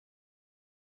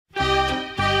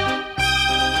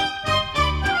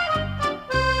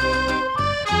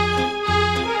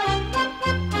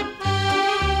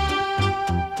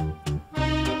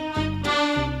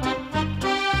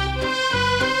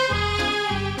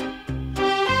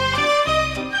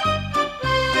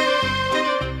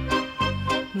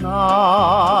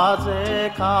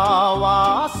た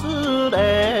忘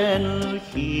れぬ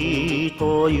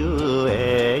人ゆ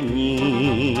え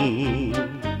に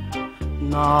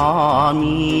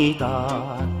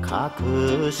涙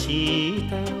隠し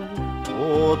て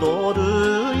踊る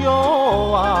よ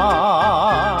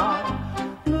は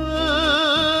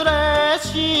嬉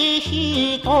しい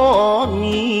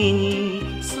瞳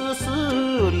にすす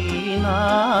り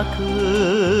泣く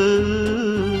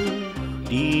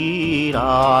リ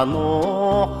ラの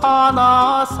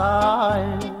花さ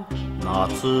え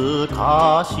懐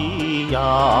かしや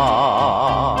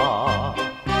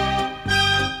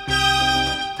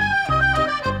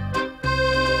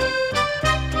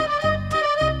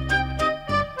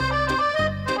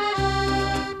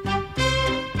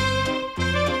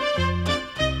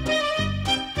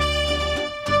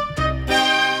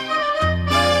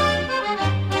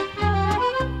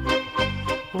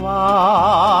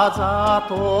わざ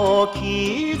と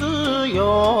傷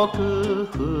よく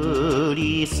振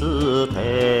り捨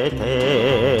て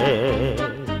て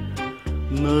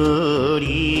無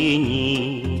理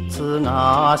に継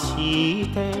がし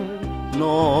て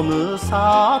飲む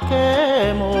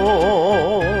酒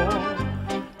も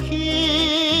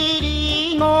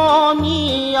霧の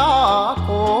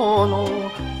都の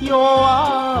夜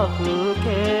は更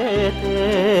けて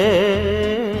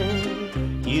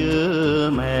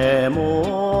夢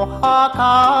も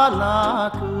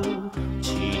儚く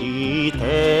散り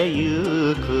て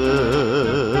ゆく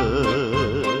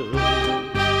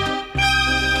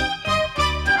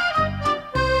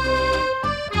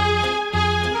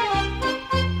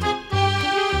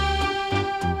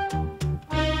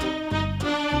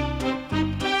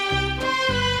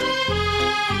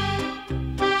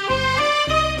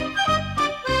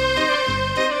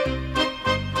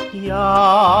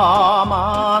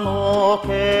山の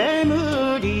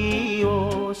煙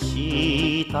を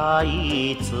慕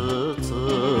いつつ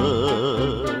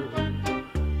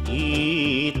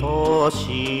愛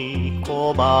しい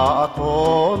小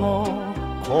鳩の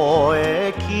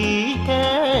声聞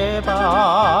け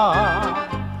ば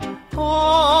時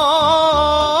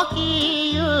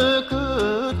ゆ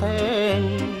く手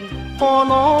にほ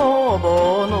の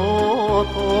ぼの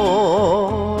と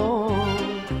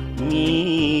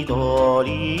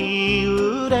緑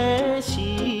嬉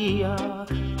しや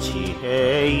地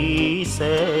平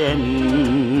線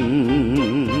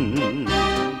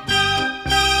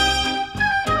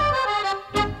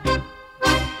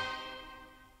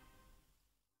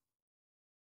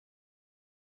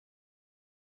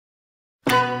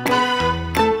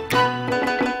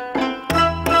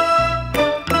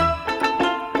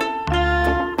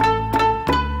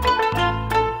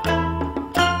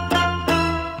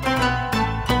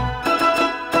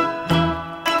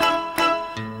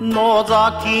野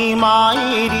崎参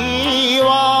り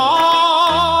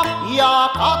は屋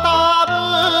形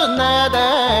船で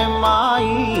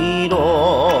参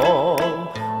ろう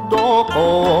ど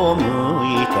こを向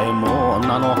いても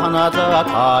菜の花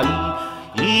盛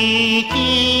り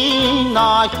粋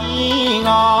な日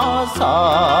がさ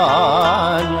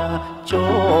やち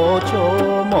ょち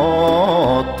ょ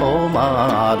も止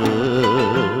まる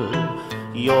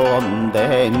読ん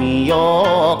でみ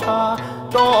ようか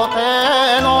土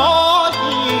手の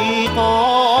人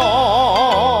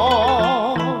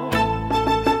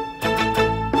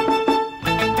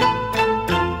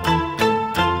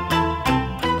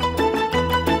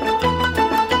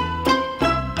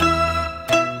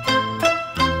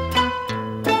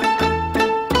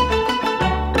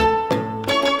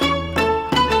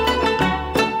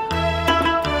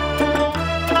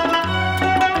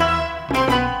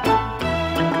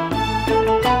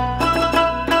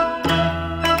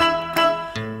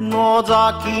野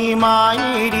崎参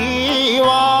り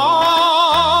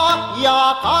は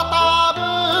屋形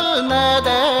船で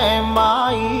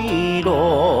参ろ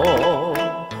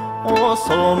う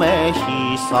遅め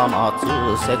久松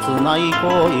切ない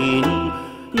恋に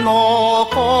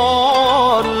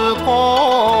残る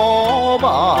小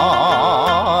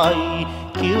判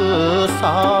旧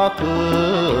作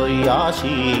屋敷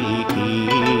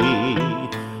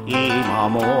今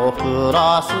も降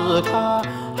らすか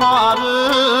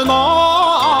春の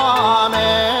雨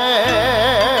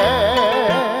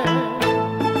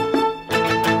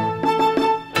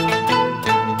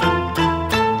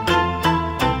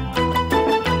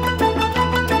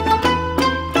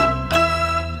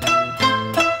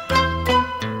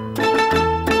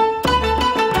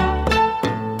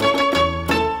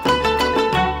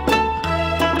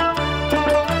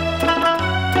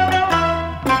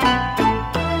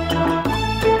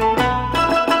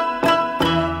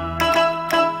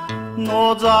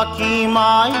野崎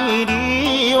参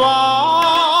り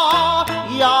は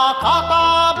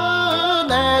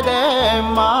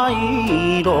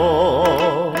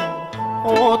色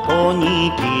音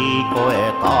に聞こ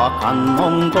えた観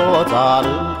音ござる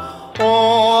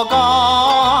お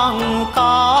がん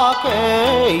か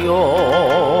け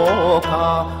よう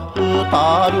か歌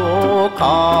よか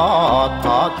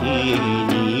滝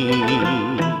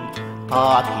に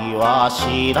滝は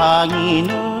白絹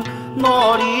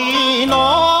のり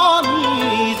の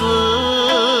水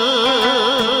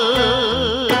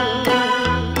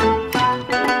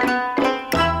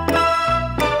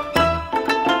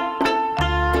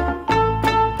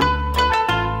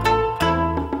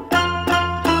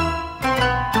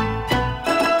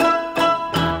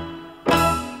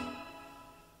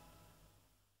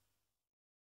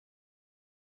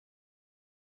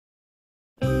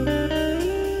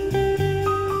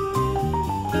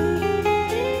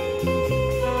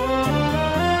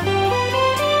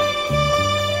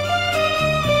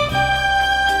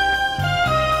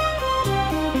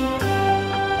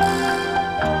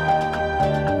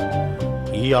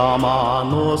山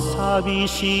の寂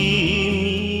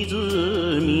しい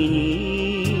湖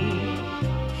に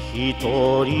一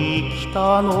人来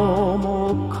たの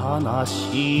も悲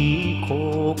しい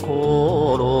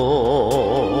心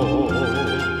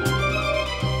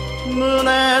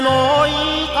胸の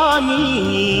痛み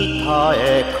に耐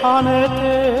えかねて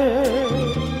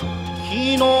昨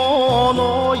日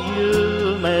の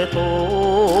夢と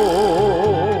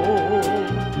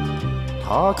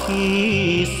吐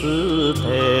き捨て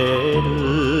る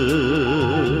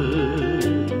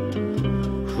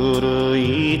古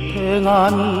い手紙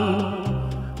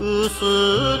薄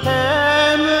煙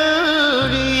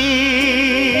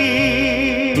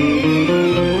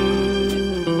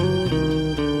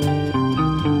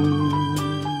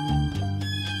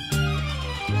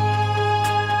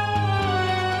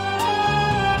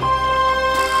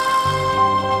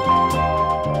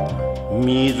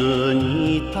水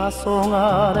に黄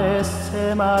昏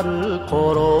迫る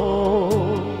頃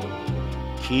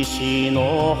岸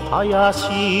の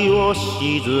林を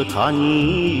静か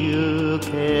に行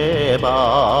けば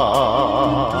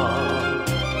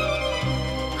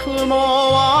雲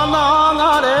は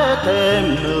流れて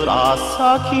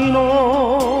紫の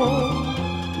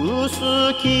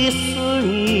薄き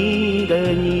澄出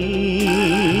に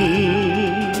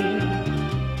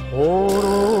ほ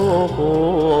ろほ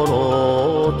ろ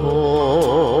と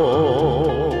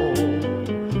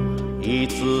い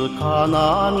つか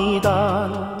涙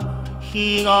の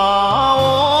日が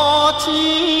落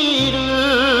ちる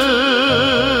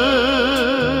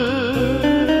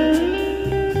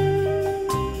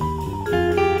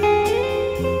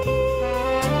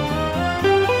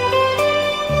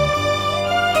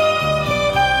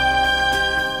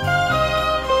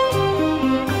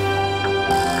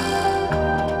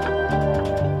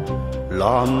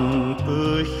ラン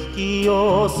プ引き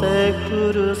寄せ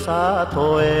ふるさ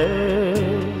と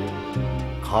へ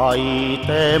書い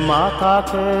てまた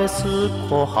消す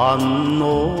湖畔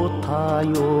の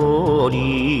便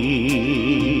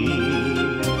り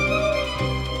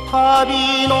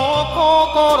旅の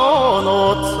心の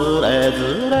つれ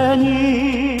づれに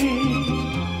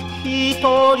一人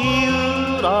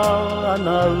占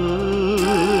う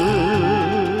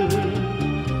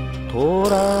ト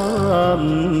ラ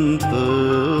ンプ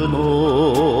の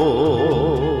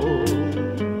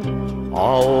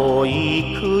青い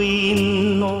クイ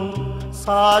ーンの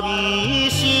寂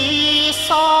し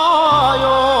さ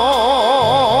よ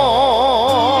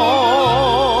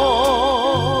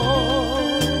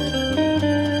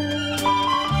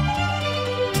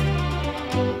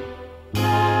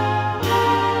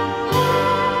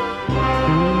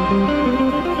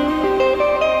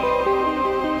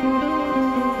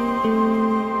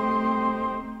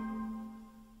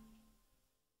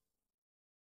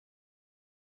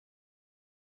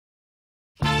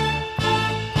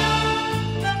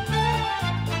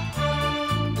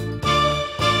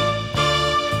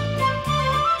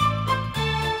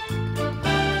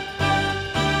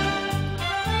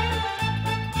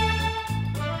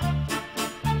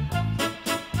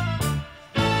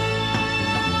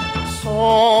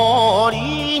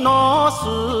鳥の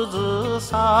鈴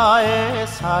さえ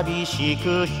寂し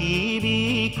く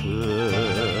響く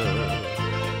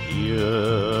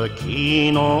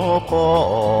雪の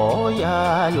荒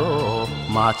野よ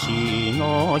街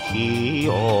の日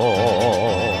よ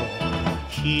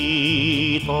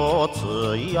一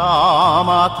つ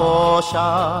山とし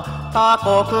他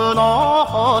国の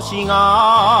星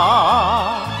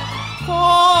が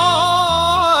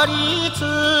凍りつ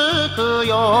く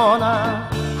ような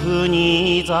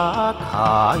国境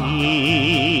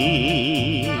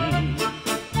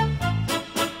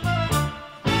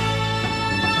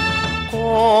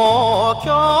黄東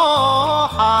京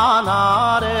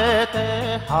離れ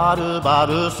てはるば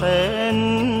る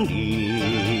千里、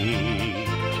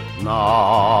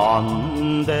な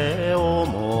んで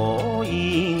思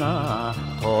いが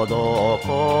届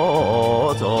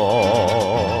こうぞ。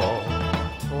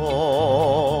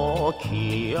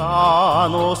時あ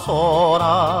の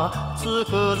空つ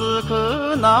くづ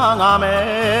く眺め、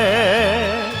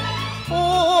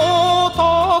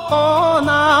男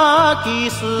泣き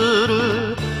す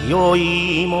る酔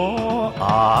いも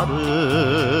あ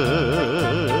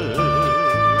る。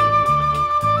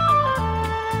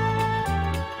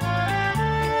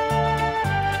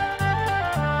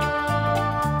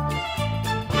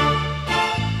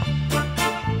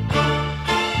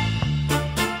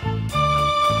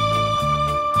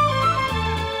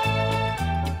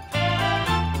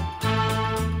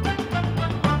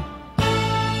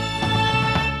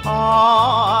明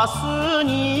日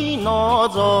に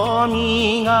望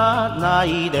みがな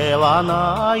いでは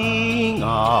ない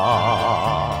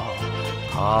が、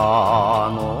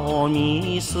頼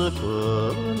み少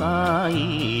な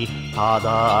いた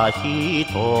だ一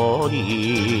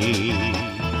人、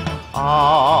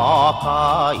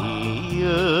赤い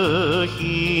夕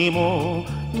日も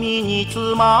身につ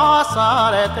ま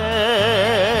され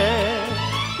て、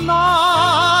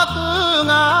泣く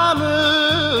が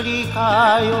無理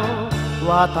かよ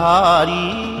渡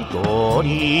り鳥。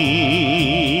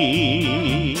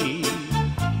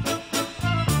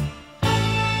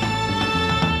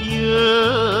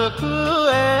行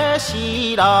方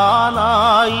知ら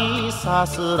ないさ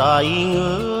すらい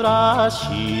暮らし、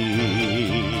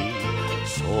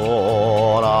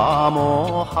空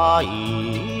も灰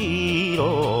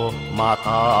色ま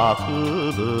た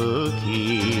吹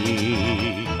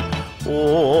雪、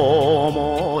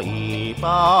思い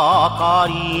ばか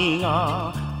り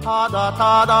がただ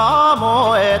ただ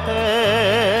燃え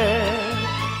て、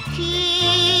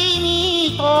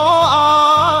君と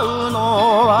会うの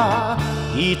は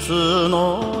いつ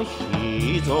の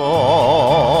日ぞ。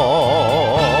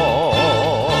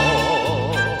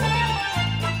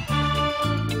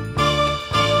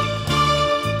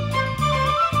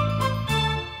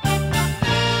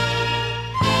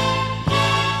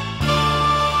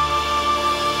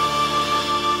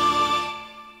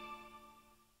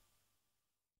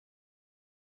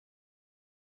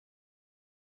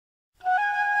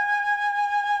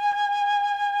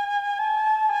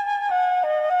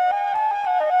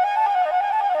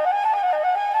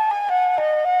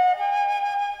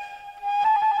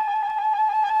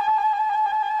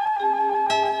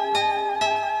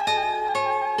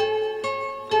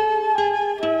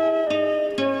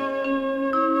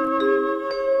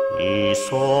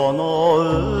磯の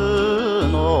鵜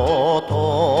の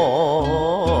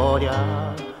とり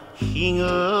ゃ日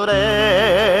暮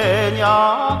れに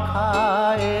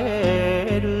ゃ帰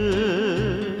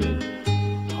る、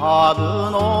春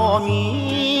の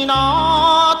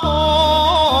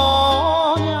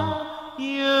港にゃ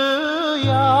夕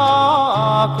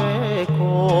焼け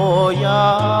小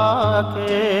焼け、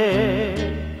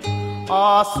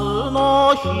明日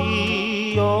の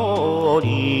日よ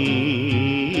り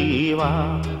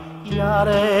や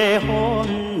れ本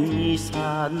に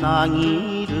さな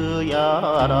ぎる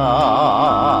や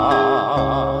ら、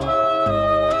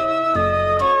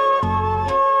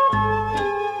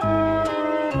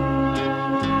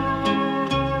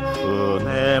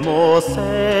船も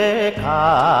せ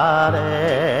か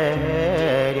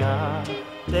れりゃ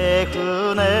で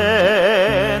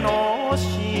船の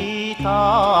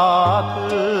下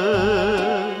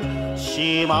く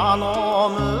島の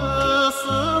娘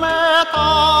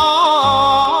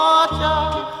たち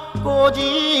ゃご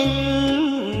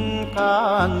人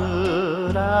家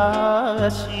暮ら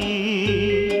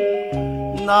し、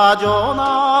なじょ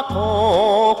な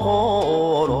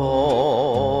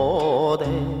心で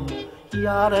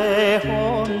やれ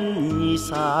本に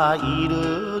さい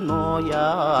るの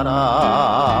やら。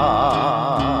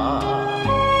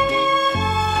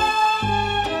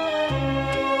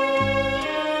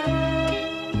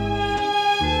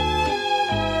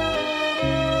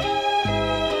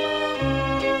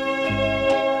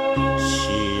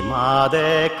島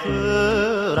で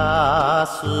暮ら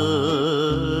す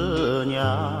に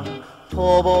ゃ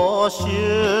乏し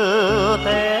ゅう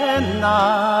て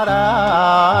な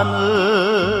らぬ、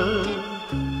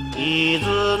伊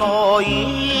豆の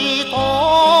糸と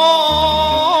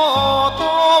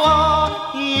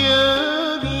は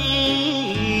郵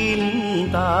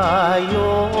便だ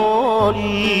よ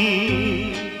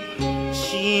り、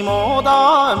下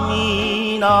田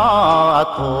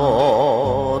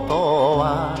港と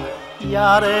は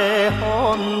やれ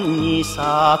本に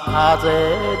さ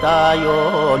風だ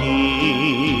より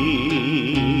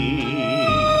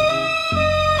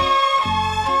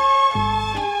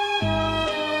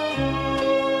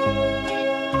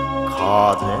風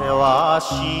は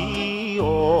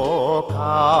潮風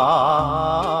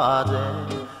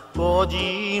御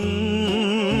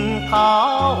人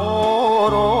かお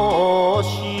ろ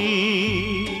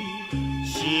し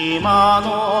島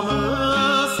の娘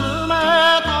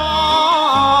た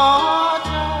ち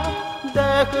で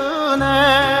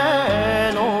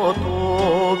船の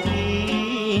時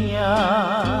に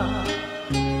ゃ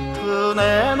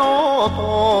船の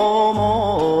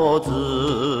友綱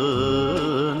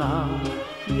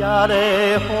や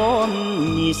れ本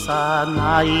にさ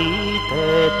泣い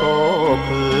てと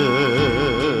く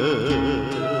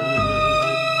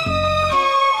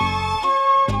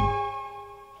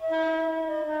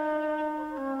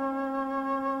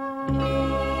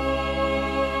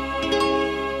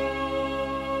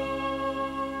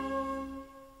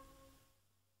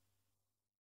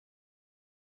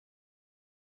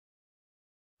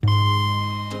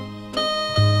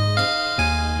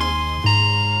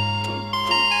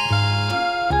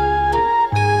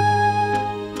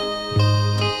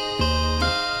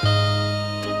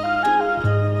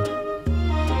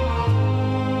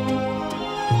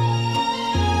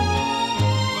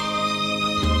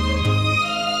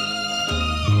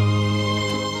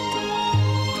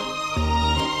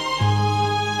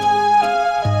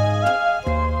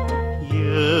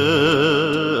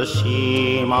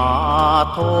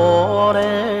取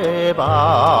れ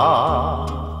ば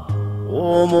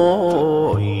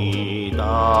思い出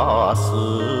す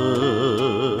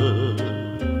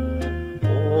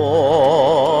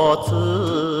おつ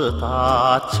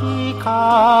たち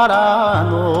から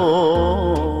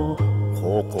の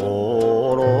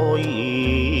心意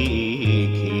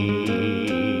気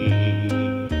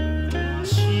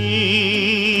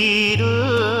知る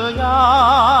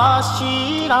や知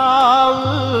らう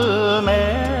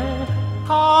め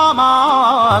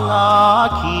玉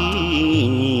垣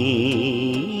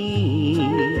に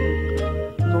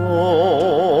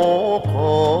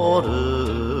残る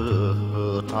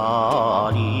二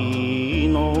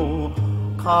人の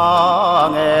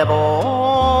影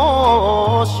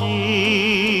星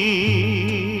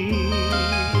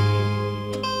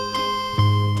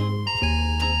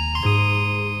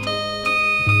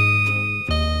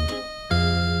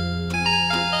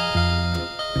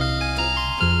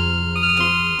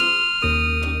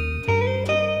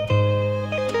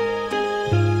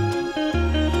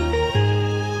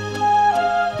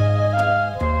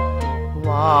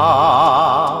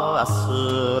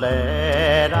忘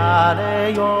れら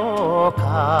れよう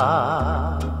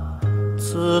か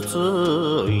つつ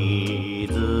い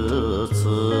ずつ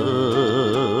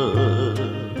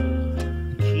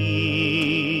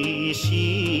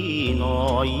岸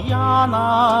の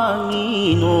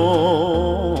柳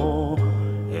の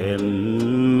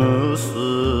縁結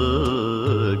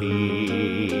び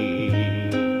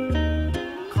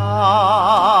固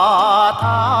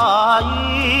い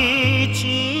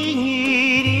ち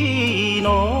ぎり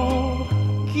の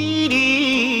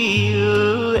霧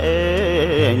ゆ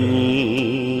えに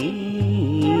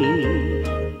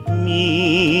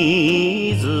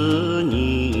水に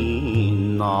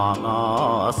流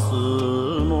す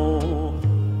の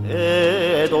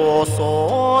江戸育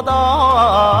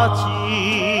ち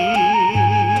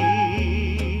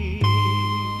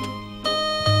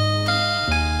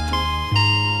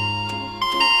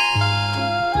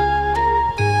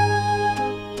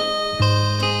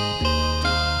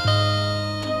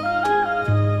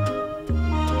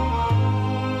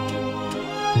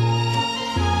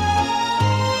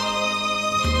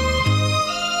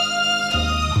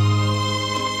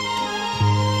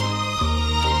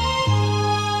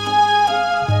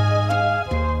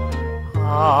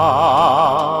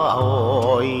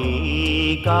青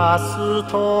いガス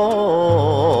と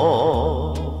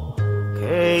境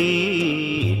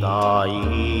内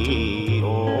を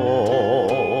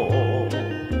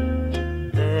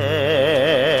出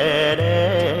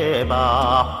れ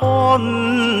ば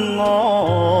本を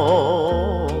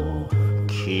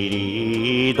切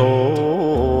り通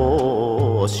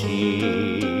し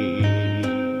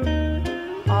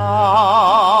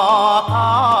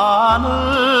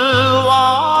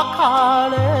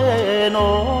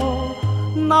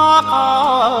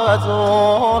中空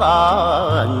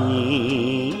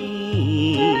に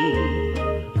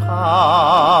鐘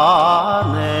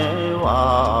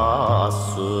は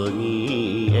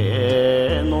杉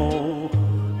江の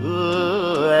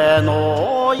上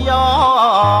の山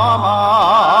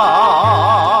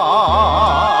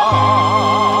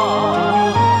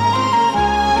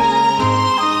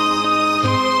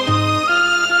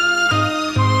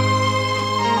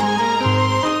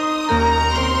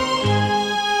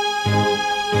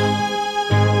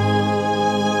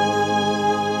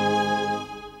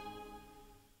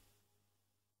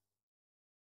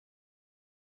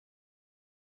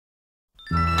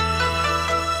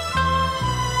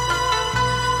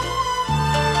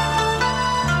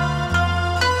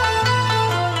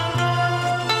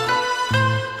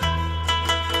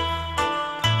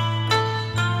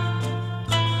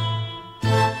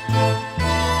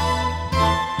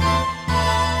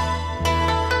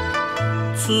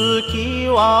月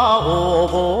はお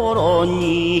ぼろ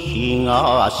に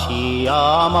東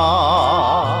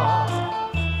山、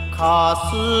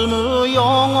霞む夜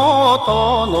ごと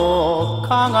の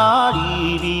かが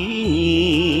り火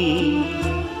に、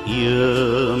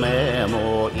夢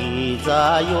もい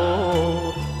ざ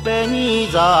よ紅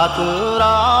桜、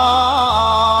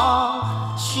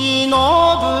忍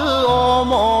ぶ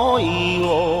想い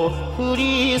を振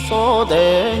り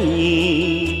袖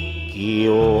に、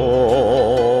祇園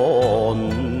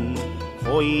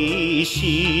恋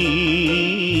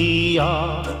し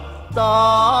やだ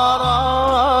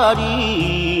ら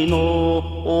りの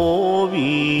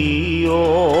帯よ、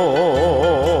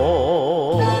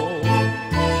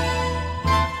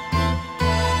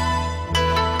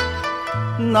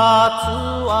夏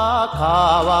は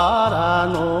河原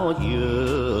の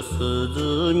夕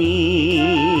涼み、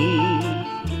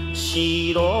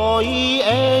白い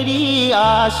襟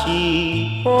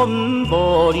足ぼん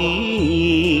ぼり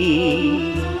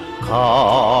に、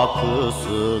隠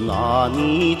す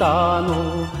涙の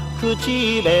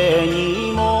口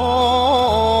紅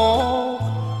も、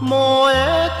燃え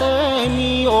て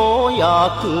身を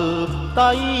焼く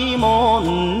大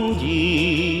文字、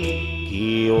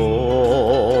祇園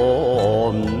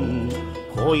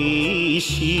恋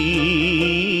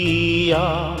し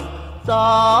や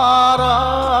だ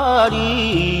ら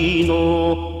りの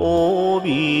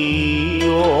帯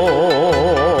よ、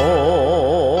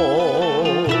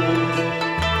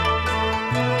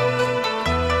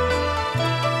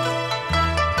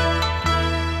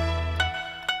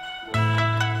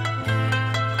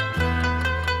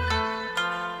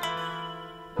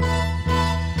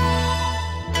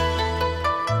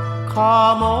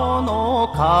鴨の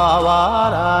河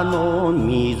原の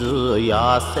水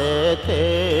やせて、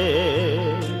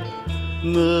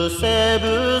むせ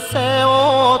ぶせ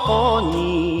音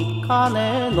に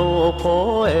鐘の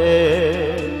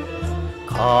声、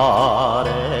枯れ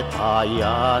た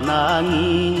柳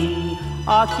に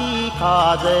秋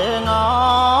風が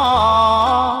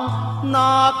泣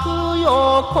くよ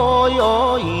今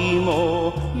宵も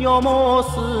よもす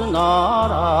が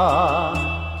ら、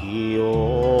祇園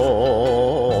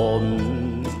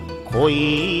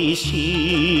恋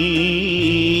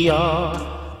しや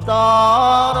だ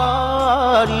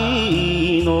ら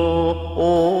りの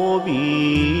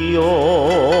帯よ、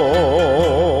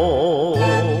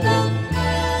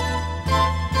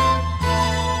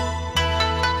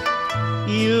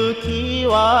雪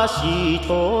はし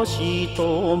とし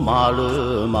と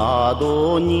丸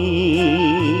窓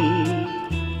に、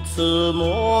積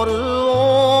もる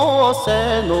仰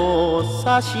せの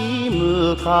差し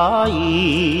向かい、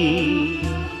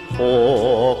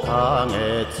ほか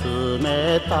げ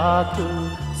冷たく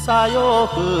さよ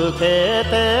ふけ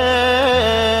て、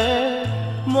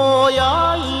も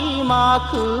やい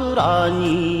枕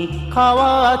に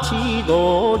河内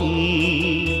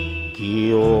鳥、祇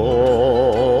園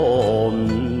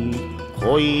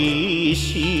恋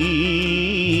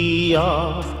し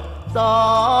やだ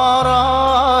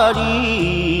ら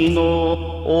りの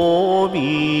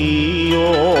帯よ、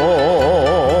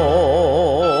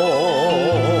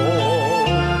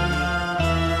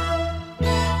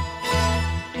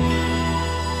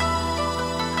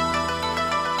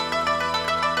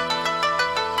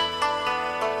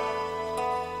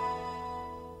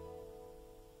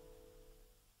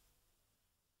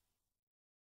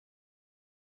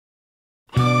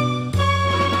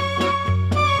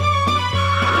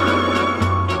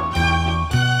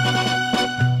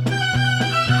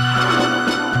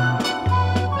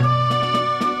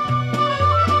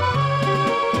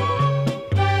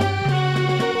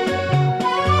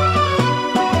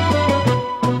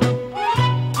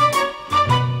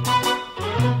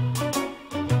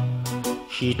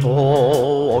人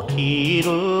を切る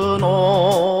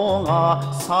の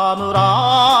が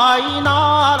侍な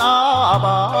らば、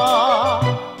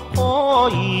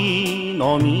恋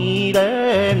の未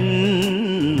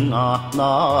練が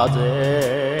な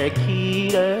ぜ切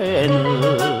れぬ、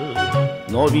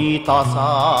伸びた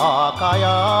酒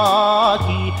焼き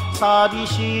寂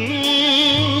し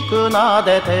くな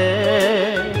でて、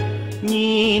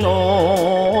二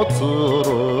のつ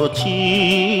る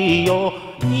ちよ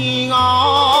苦笑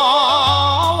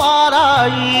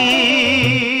い、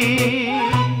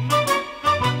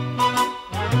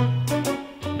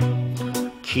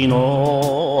昨日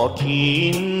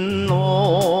金の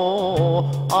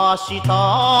明日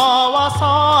は砂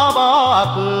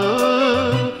漠、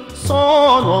そ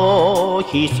の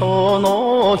日そ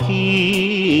の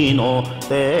日の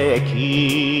出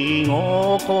来心、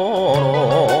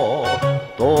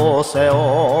どうせ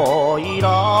おいら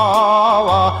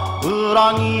は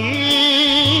裏切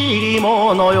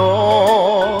物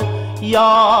よ野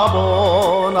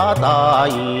暮な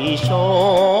大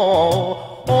小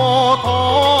落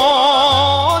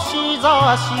とし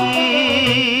ざし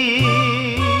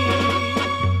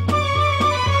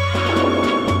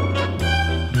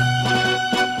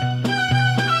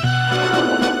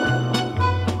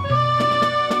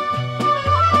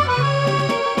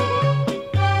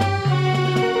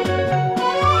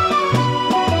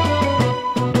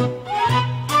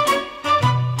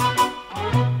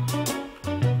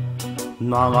流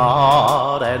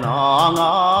れ流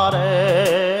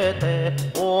れて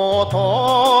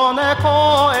音ね越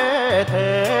えて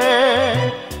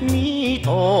水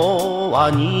戸は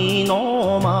二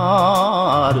の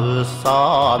丸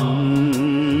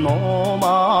三の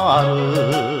丸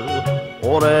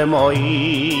俺も生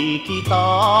きた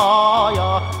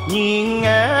や人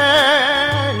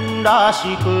間ら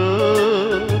しく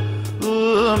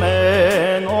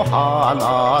梅の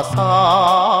花咲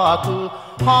く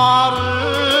春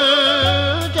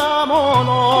じゃもの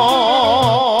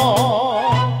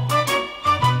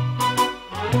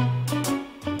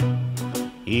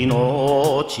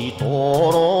命取ろ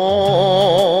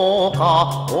う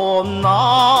か女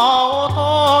を取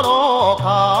ろうか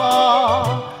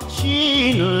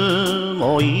死ぬ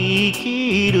も生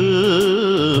き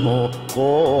るも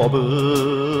五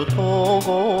分と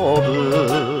五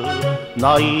分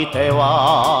泣いて笑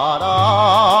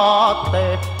っ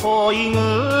て恋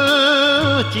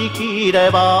口切れ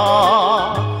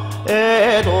ば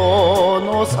江戸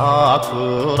の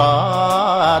桜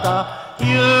だ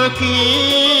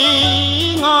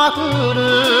雪が降る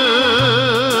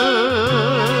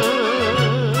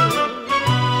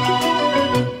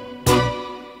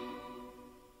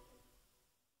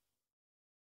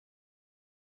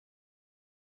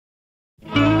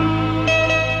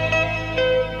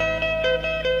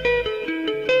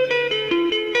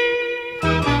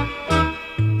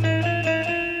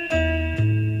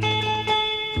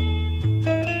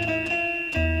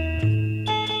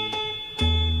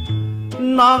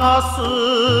流す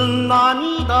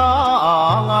涙が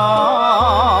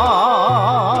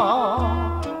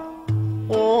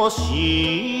お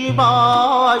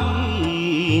芝居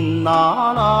な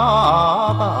ら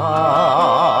ば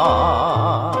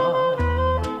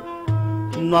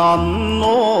何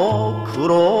の苦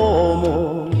労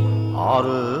もある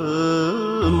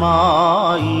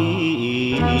まいに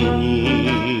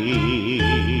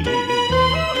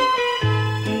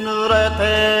濡れて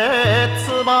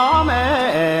ツバメ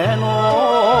の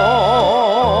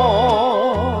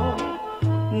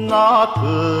鳴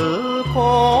く声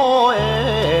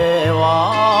は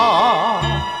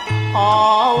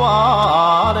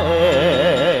哀れ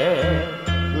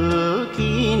浮き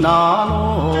名の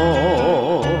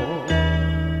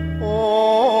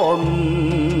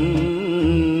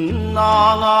女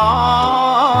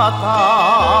方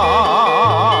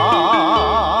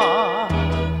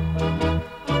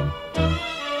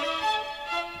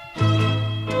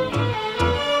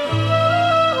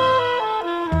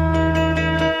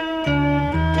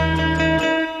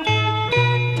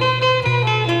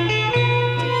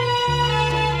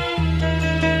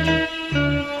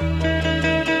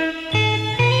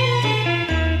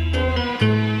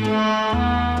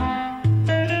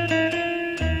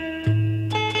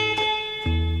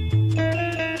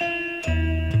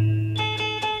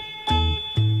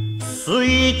つ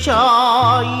いち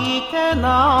ゃいけ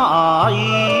ない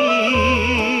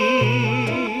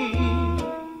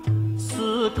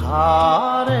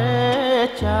疲れ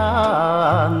ち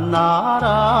ゃな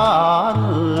らぬ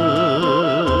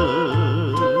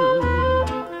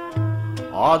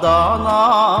あだ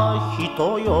名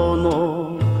人よ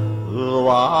の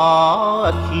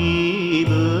浮気舟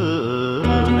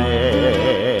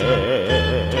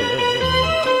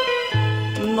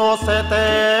乗せて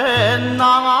流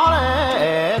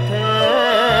れて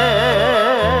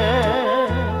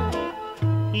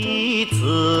いつ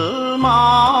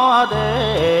ま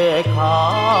で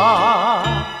か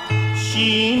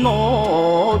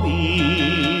忍び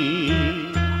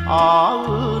会う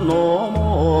のも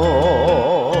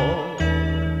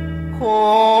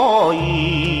恋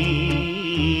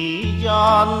じ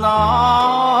ゃ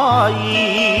ない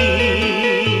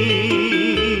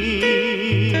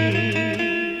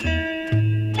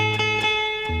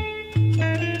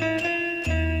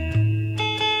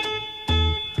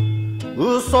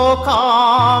嘘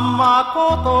かま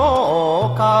こ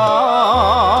とか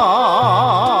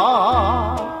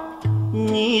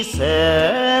偽紫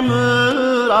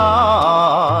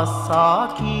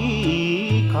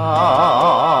か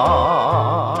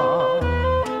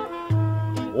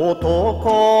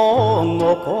男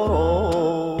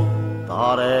心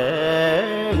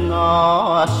誰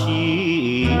が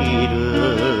知る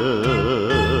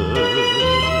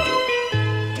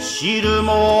知る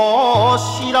も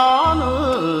知らぬ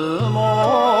も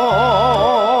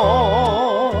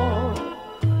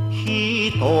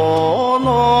人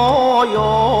の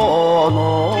世の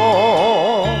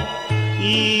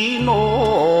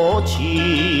命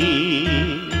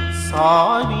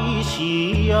寂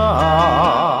し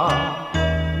や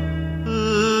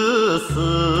薄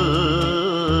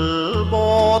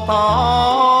ぼた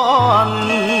ん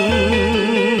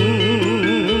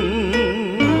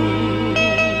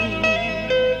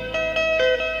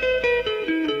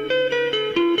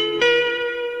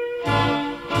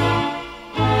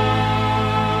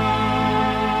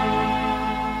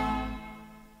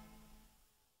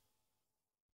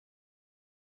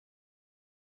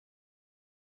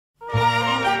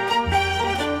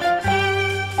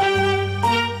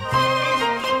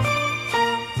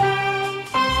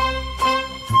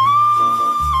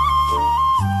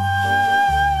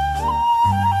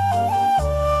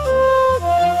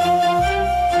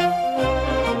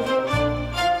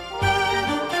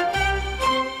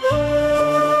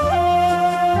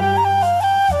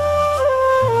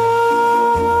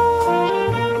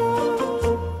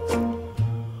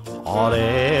あ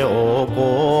れを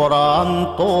ごら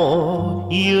んと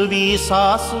指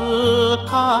さす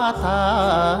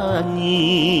方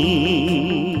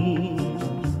に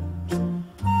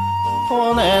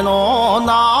利根の流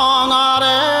れ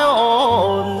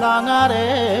を流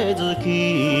れ月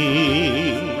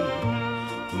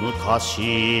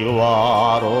昔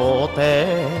笑う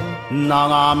て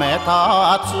眺め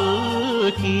た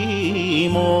月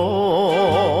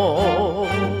も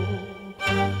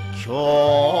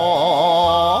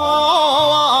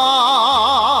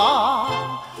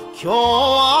今日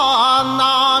は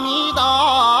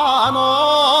涙の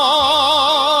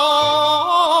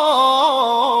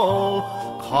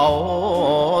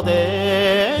顔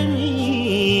で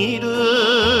見る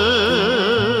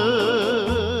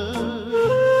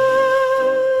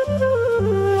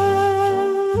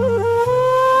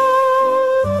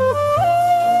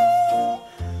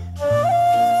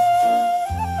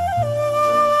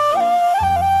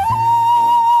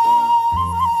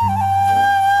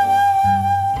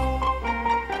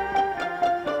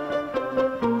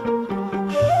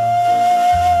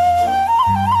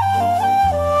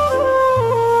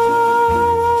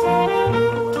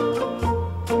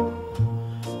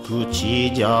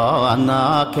口じゃ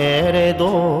なけれ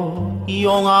ど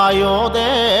世が世で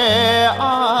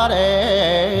あ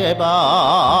れば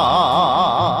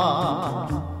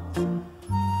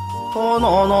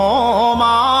殿の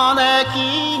招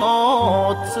き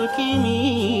の月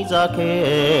見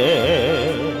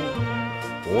酒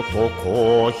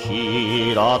男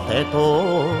平手と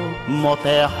も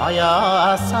ては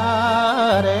や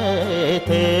され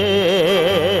て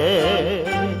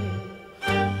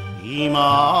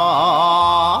今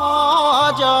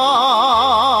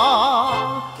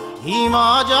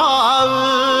じゃ浮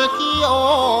世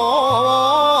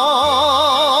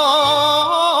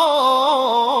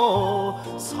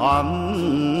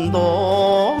三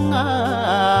度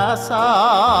がさ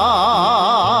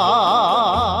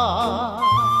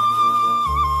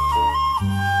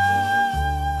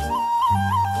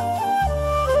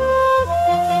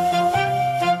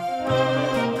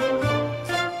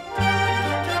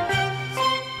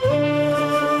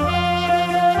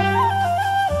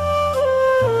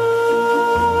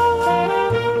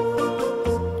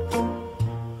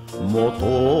元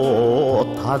を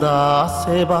正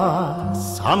せば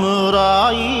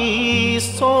侍育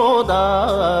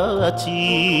ち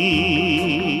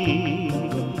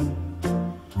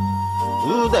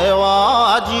腕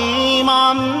は自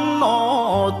慢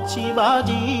の千葉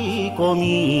仕込み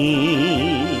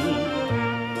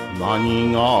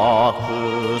何が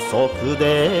不足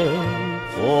で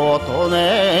音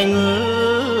ね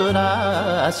ぐ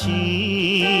ら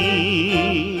し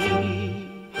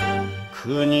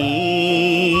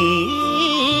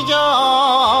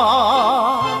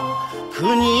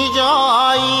国じ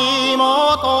ゃ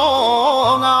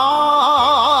妹が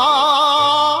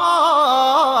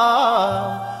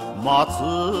待つ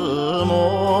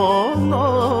も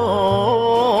の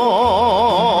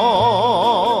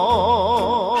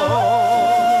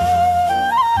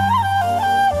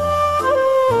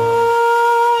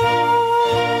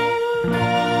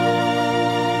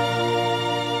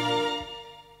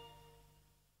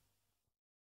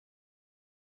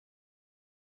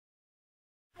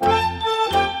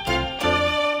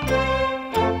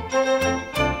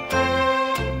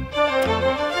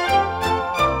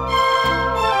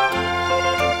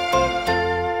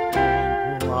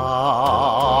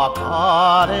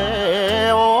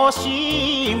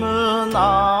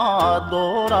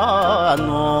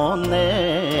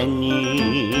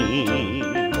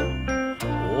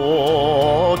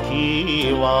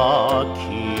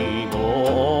秋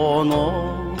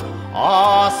頃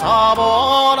朝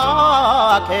ぼ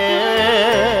らけ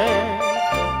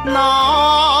泣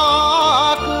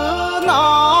く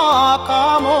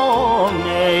仲間め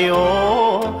よ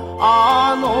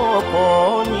あの子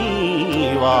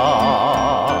には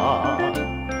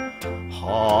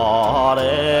晴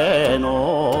れ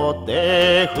の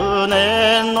出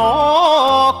船の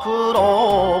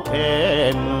黒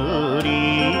煙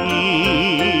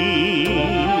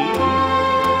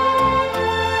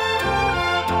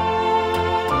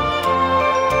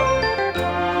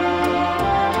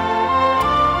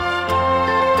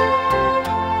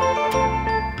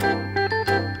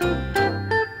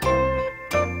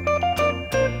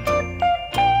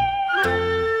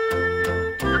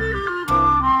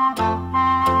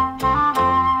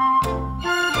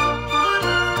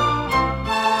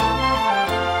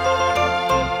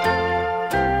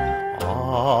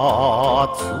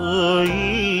熱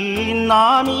い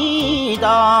涙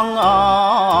が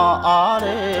あ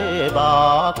れ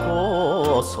ば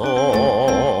こそ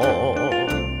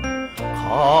か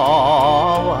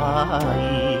わい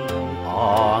いあ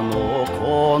の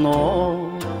子の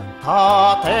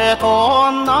盾と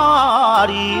な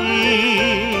り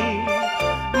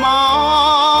守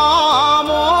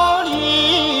り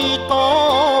と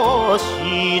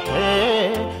して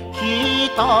き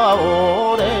た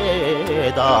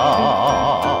俺だ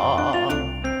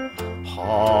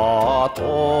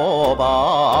鳩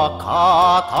場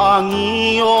堅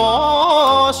気を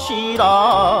知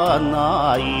ら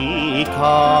ないか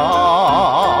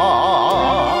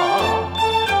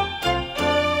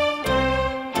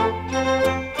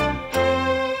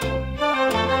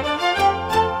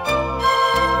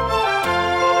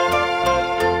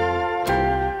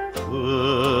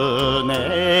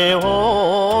船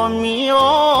を見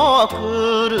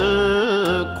送る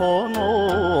こ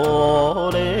の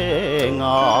俺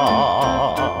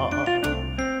が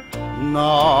流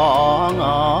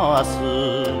す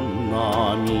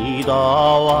涙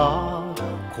は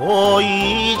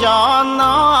恋じゃ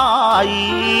ない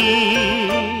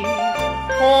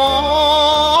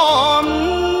本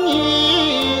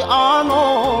にあの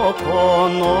子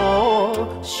の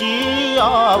幸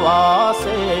せ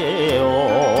を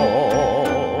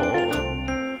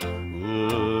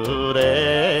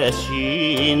嬉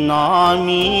しい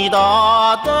涙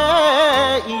で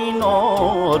祈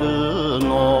る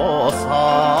の